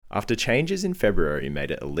After changes in February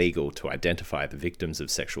made it illegal to identify the victims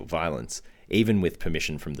of sexual violence, even with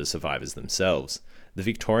permission from the survivors themselves, the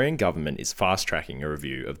Victorian government is fast-tracking a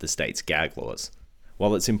review of the state's gag laws.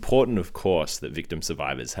 While it's important, of course, that victim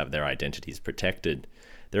survivors have their identities protected,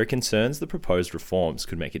 there are concerns the proposed reforms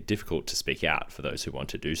could make it difficult to speak out for those who want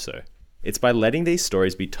to do so. It's by letting these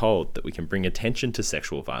stories be told that we can bring attention to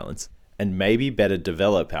sexual violence and maybe better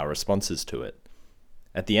develop our responses to it.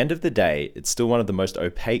 At the end of the day, it's still one of the most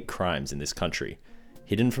opaque crimes in this country,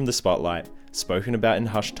 hidden from the spotlight, spoken about in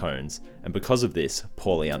hushed tones, and because of this,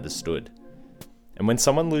 poorly understood. And when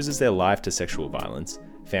someone loses their life to sexual violence,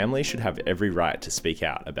 families should have every right to speak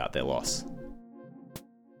out about their loss.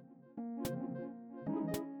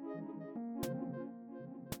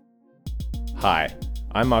 Hi,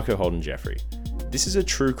 I'm Marco Holden-Jeffrey. This is a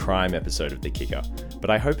true crime episode of The Kicker, but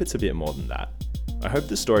I hope it's a bit more than that. I hope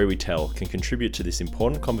the story we tell can contribute to this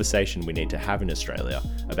important conversation we need to have in Australia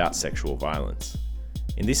about sexual violence.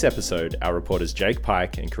 In this episode, our reporters Jake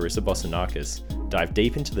Pike and Charisa Bossinakis dive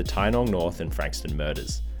deep into the Tynong North and Frankston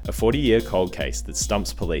murders, a 40-year cold case that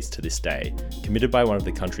stumps police to this day, committed by one of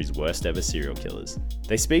the country's worst ever serial killers.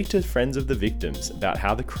 They speak to friends of the victims about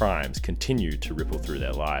how the crimes continue to ripple through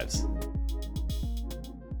their lives.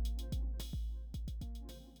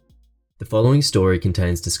 The following story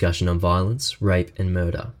contains discussion on violence, rape and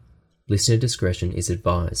murder. Listener discretion is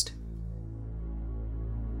advised.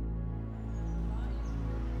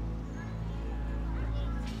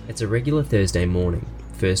 It's a regular Thursday morning,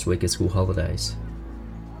 first week of school holidays.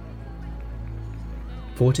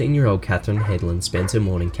 14-year-old Catherine Headland spends her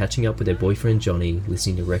morning catching up with her boyfriend Johnny,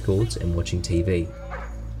 listening to records and watching TV.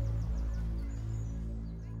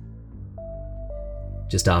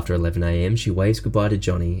 Just after 11 AM, she waves goodbye to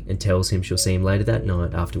Johnny and tells him she'll see him later that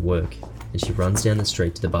night after work, and she runs down the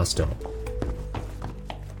street to the bus stop.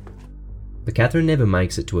 But Catherine never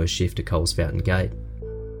makes it to her shift at Coles Fountain Gate.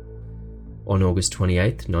 On August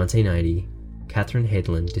 28, 1980, Catherine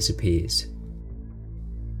Headland disappears.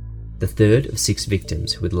 The third of 6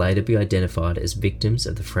 victims who would later be identified as victims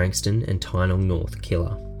of the Frankston and Tynong North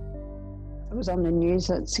killer. It was on the news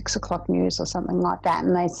at 6 o'clock news or something like that,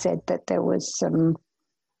 and they said that there was some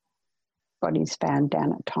bodies found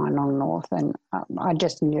down at Tynong North, and I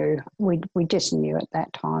just knew, we just knew at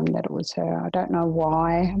that time that it was her. I don't know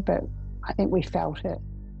why, but I think we felt it.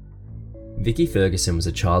 Vicky Ferguson was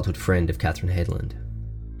a childhood friend of Catherine Headland.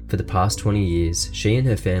 For the past 20 years, she and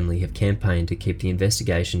her family have campaigned to keep the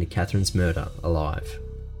investigation to Catherine's murder alive.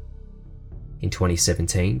 In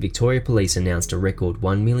 2017, Victoria Police announced a record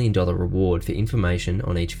 $1 million reward for information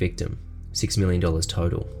on each victim, $6 million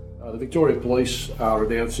total. The Victoria Police are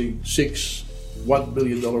announcing 6 $1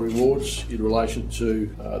 million rewards in relation to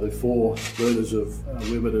the 4 murders of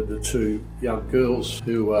women and the 2 young girls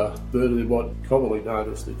who were murdered in what commonly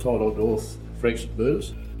known as the Tynong North Frankston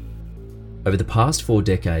murders. Over the past 4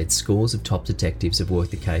 decades, scores of top detectives have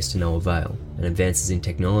worked the case to no avail, and advances in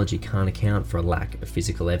technology can't account for a lack of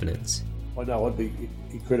physical evidence. I know I'd be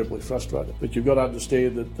incredibly frustrated, but you've got to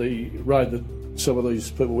understand that the road that some of these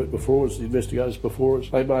people went before us, the investigators before us,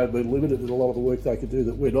 they may have been limited in a lot of the work they could do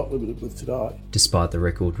that we're not limited with today. Despite the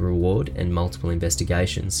record reward and multiple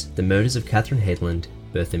investigations, the murders of Catherine Headland,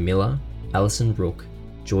 Bertha Miller, Alison Rook,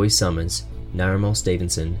 Joy Summers, Naramal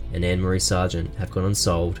Stevenson and Anne-Marie Sargent have gone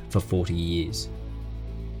unsolved for 40 years.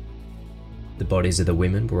 The bodies of the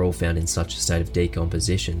women were all found in such a state of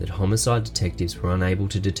decomposition that homicide detectives were unable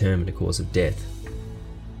to determine a cause of death.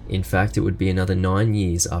 In fact, it would be another 9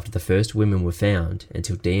 years after the first women were found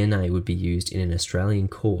until DNA would be used in an Australian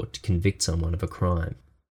court to convict someone of a crime.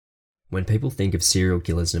 When people think of serial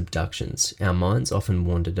killers and abductions, our minds often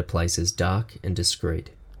wander to places dark and discreet,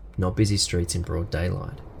 not busy streets in broad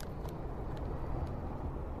daylight.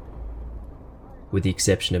 With the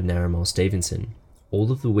exception of Naramal Stevenson,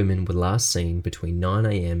 all of the women were last seen between 9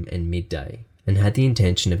 AM and midday and had the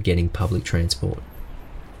intention of getting public transport.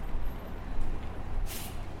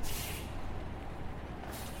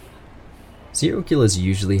 Serial killers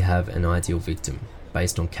usually have an ideal victim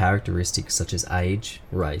based on characteristics such as age,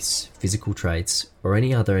 race, physical traits, or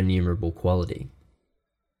any other enumerable quality.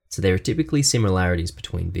 So there are typically similarities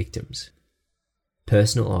between victims.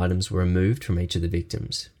 Personal items were removed from each of the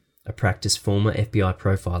victims, a practice former FBI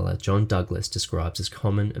profiler John Douglas describes as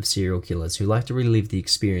common of serial killers who like to relive the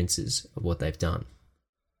experiences of what they've done.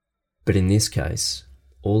 But in this case,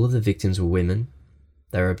 all of the victims were women.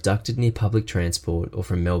 They were abducted near public transport or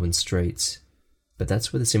from Melbourne streets, but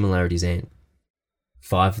that's where the similarities end.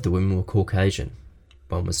 5 of the women were Caucasian,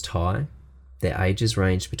 1 was Thai, their ages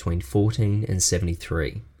ranged between 14 and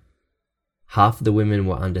 73. Half of the women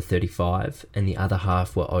were under 35 and the other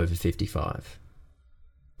half were over 55.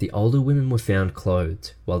 The older women were found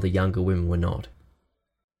clothed, while the younger women were not.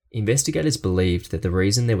 Investigators believed that the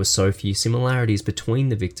reason there were so few similarities between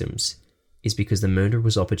the victims is because the murder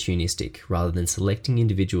was opportunistic rather than selecting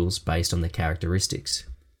individuals based on their characteristics.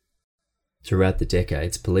 Throughout the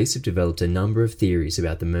decades, police have developed a number of theories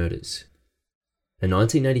about the murders. A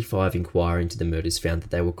 1985 inquiry into the murders found that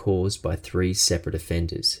they were caused by 3 separate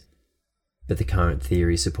offenders. But the current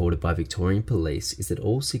theory supported by Victorian police is that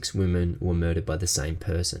all 6 women were murdered by the same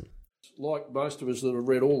person. Like most of us that have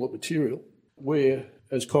read all the material, we're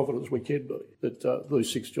as confident as we can be that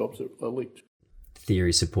these 6 jobs are linked. The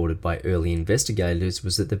theory supported by early investigators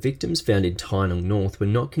was that the victims found in Tynong North were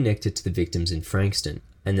not connected to the victims in Frankston,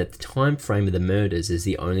 and that the time frame of the murders is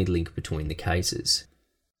the only link between the cases.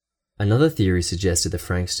 Another theory suggested the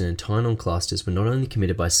Frankston and Tynong clusters were not only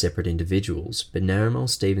committed by separate individuals, but Narumol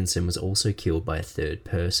Stevenson was also killed by a third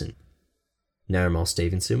person. Narumol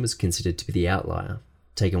Stevenson was considered to be the outlier,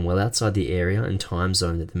 taken well outside the area and time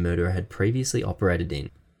zone that the murderer had previously operated in.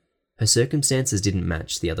 Her circumstances didn't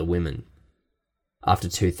match the other women. After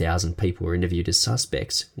 2,000 people were interviewed as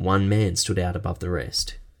suspects, one man stood out above the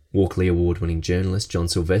rest. Walkley award-winning journalist John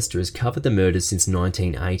Silvester has covered the murders since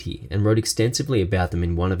 1980 and wrote extensively about them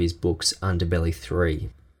in one of his books, Underbelly 3.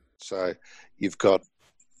 So you've got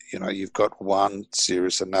one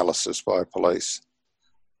serious analysis by police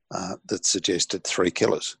that suggested 3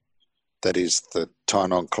 killers. That is the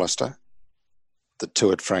Tynong cluster, the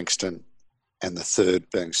 2 at Frankston, and the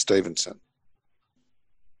 3rd being Stevenson.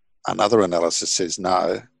 Another analysis says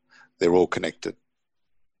no, they're all connected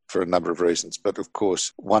for a number of reasons. But of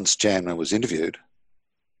course, once Janman was interviewed,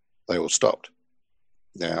 they all stopped.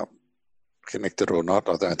 Now, connected or not,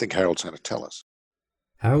 I don't think Harold's going to tell us.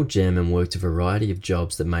 Harold Janman worked a variety of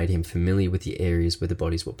jobs that made him familiar with the areas where the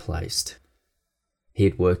bodies were placed. He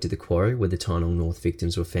had worked at the quarry where the Tynong North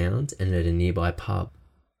victims were found and at a nearby pub.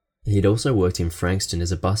 He had also worked in Frankston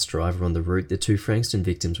as a bus driver on the route the 2 Frankston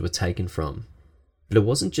victims were taken from. But it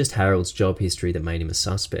wasn't just Harold's job history that made him a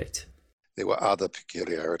suspect. There were other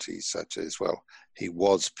peculiarities, such as, he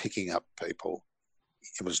was picking up people.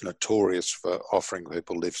 He was notorious for offering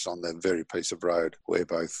people lifts on that very piece of road where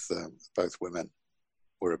both women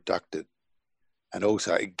were abducted. And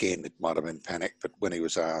also, again, it might have been panic, but when he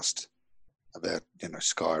was asked about,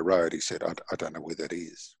 Sky Road, he said, I don't know where that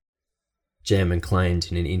is. Janman claimed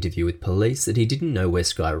in an interview with police that he didn't know where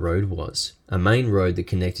Sky Road was, a main road that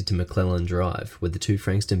connected to McClellan Drive, where the 2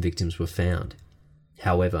 Frankston victims were found.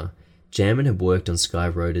 However, Janman had worked on Sky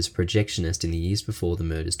Road as a projectionist in the years before the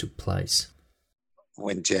murders took place.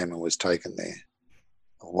 When Janman was taken there,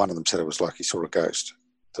 one of them said it was like he saw a ghost,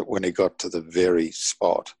 that when he got to the very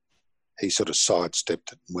spot, he sort of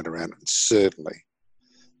sidestepped it and went around, and certainly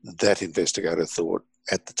that investigator thought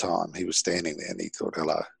at the time he was standing there and he thought,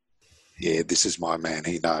 hello, yeah, this is my man,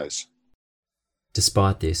 he knows.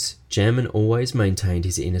 Despite this, Janman always maintained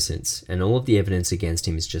his innocence, and all of the evidence against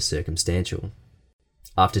him is just circumstantial.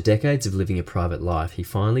 After decades of living a private life, he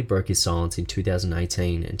finally broke his silence in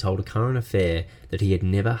 2018 and told A Current Affair that he had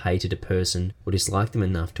never hated a person or disliked them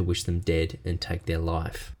enough to wish them dead and take their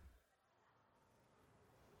life.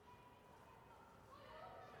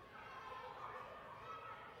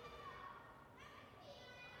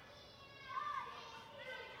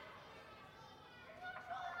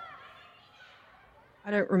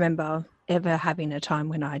 I don't remember ever having a time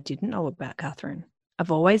when I didn't know about Catherine.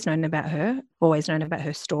 I've always known about her, always known about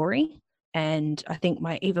her story. And I think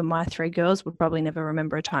even my 3 girls would probably never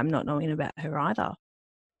remember a time not knowing about her either.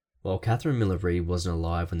 While Catherine Miller-Reid wasn't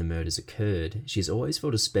alive when the murders occurred, she's always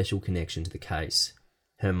felt a special connection to the case.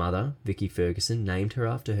 Her mother, Vicky Ferguson, named her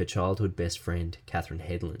after her childhood best friend, Catherine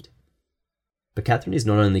Headland. But Catherine is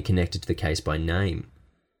not only connected to the case by name.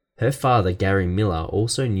 Her father, Gary Miller,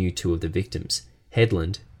 also knew 2 of the victims,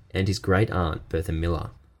 Headland and his great-aunt, Bertha Miller.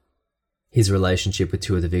 His relationship with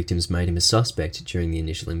 2 of the victims made him a suspect during the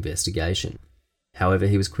initial investigation. However,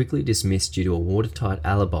 he was quickly dismissed due to a watertight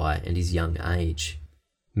alibi and his young age.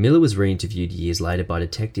 Miller was re-interviewed years later by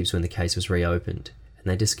detectives when the case was reopened, and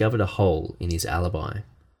they discovered a hole in his alibi.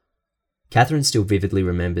 Catherine still vividly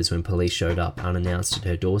remembers when police showed up unannounced at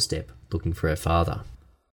her doorstep looking for her father.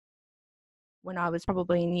 When I was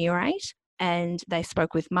probably in year 8, and they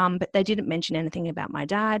spoke with Mum, but they didn't mention anything about my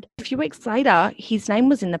dad. A few weeks later, his name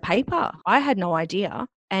was in the paper. I had no idea,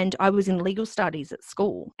 and I was in legal studies at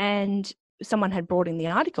school, and someone had brought in the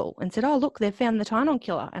article and said, oh, look, they've found the Tynong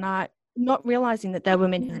killer, and I, not realising that they were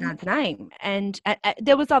mentioning the dad's name. And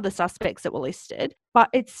there was other suspects that were listed, but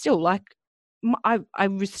it's still like, I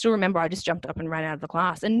still remember I just jumped up and ran out of the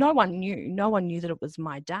class, and no one knew that it was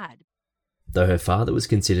my dad. Though her father was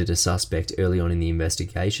considered a suspect early on in the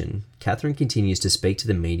investigation, Catherine continues to speak to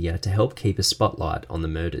the media to help keep a spotlight on the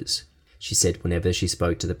murders. She said whenever she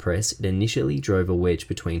spoke to the press, it initially drove a wedge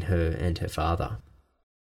between her and her father.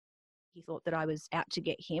 He thought that I was out to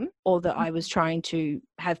get him, or that I was trying to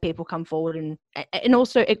have people come forward, and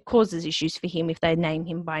also it causes issues for him if they name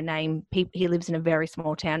him by name. He lives in a very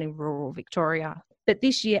small town in rural Victoria. But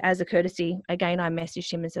this year, as a courtesy, again, I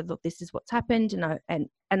messaged him and said, look, this is what's happened. And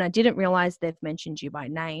I didn't realise they've mentioned you by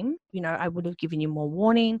name. You know, I would have given you more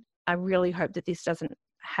warning. I really hope that this doesn't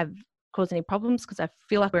cause any problems, because I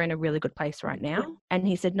feel like we're in a really good place right now. And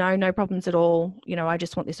he said, no problems at all. You know, I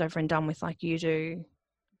just want this over and done with like you do.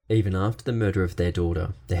 Even after the murder of their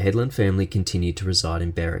daughter, the Headland family continued to reside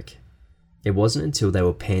in Berwick. It wasn't until they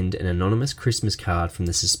were penned an anonymous Christmas card from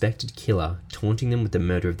the suspected killer taunting them with the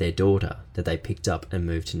murder of their daughter that they picked up and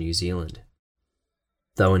moved to New Zealand.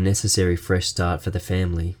 Though a necessary fresh start for the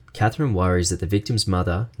family, Catherine worries that the victim's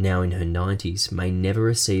mother, now in her 90s, may never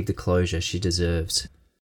receive the closure she deserves.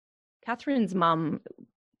 Catherine's mum,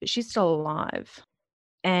 she's still alive,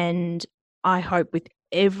 and I hope with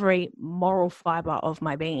every moral fibre of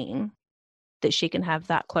my being that she can have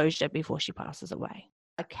that closure before she passes away.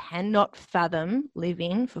 I cannot fathom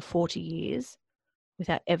living for 40 years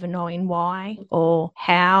without ever knowing why or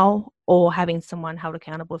how, or having someone held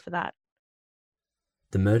accountable for that.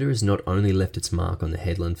 The murder has not only left its mark on the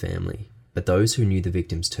Headland family, but those who knew the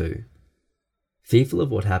victims too. Fearful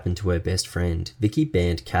of what happened to her best friend, Vicky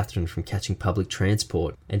banned Catherine from catching public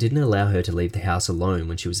transport and didn't allow her to leave the house alone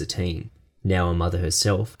when she was a teen. Now a mother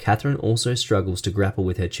herself, Catherine also struggles to grapple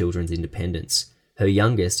with her children's independence. Her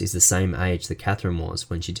youngest is the same age that Catherine was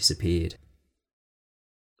when she disappeared.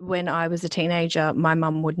 When I was a teenager, my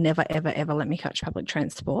mum would never, ever, ever let me catch public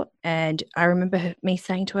transport. And I remember me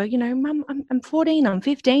saying to her, you know, Mum, I'm 14, I'm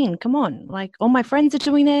 15, come on. Like, all my friends are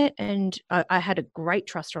doing it. And I had a great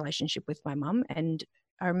trust relationship with my mum. And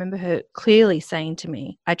I remember her clearly saying to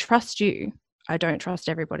me, I trust you, I don't trust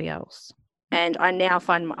everybody else. And I now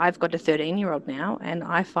find I've got a 13-year-old now, and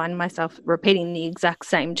I find myself repeating the exact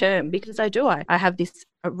same term because I do. I have this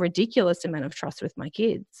ridiculous amount of trust with my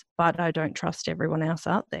kids, but I don't trust everyone else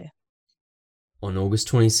out there. On August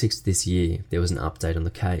 26th this year, there was an update on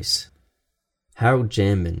the case. Harold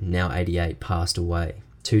Janman, now 88, passed away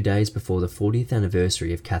 2 days before the 40th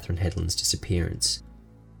anniversary of Catherine Headland's disappearance.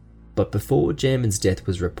 But before Janman's death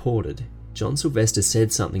was reported, John Silvester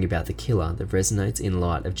said something about the killer that resonates in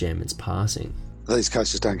light of Janman's passing. These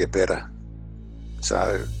cases don't get better.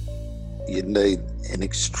 So you need an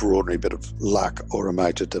extraordinary bit of luck or a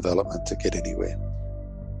major development to get anywhere.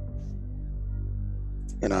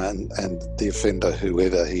 You know, and the offender,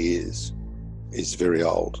 whoever he is very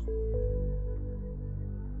old.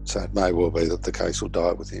 So it may well be that the case will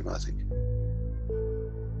die with him, I think.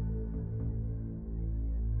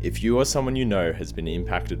 If you or someone you know has been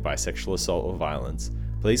impacted by sexual assault or violence,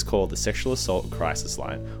 please call the Sexual Assault Crisis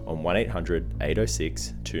Line on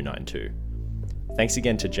 1-800-806-292. Thanks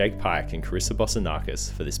again to Jake Pike and Charisa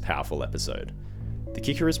Bossinakis for this powerful episode. The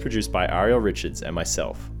Kicker is produced by Ariel Richards and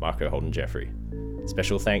myself, Marco Holden-Jeffrey.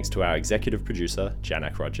 Special thanks to our executive producer,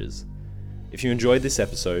 Janak Rogers. If you enjoyed this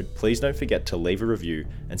episode, please don't forget to leave a review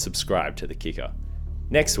and subscribe to The Kicker.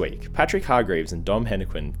 Next week, Patrick Hargreaves and Dom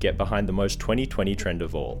Hennequin get behind the most 2020 trend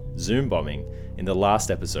of all, Zoom bombing, in the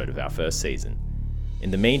last episode of our first season.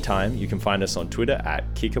 In the meantime, you can find us on Twitter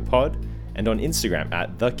 @KickerPod and on Instagram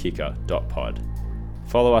 @thekicker.pod.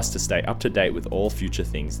 Follow us to stay up to date with all future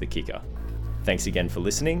things The Kicker. Thanks again for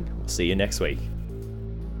listening. We'll see you next week.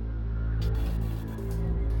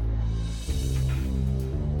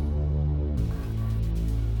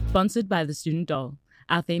 Sponsored by The Student Doll.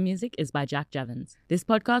 Our theme music is by Jack Jevons. This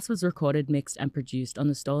podcast was recorded, mixed and produced on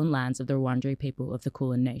the stolen lands of the Wurundjeri people of the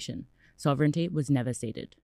Kulin Nation. Sovereignty was never ceded.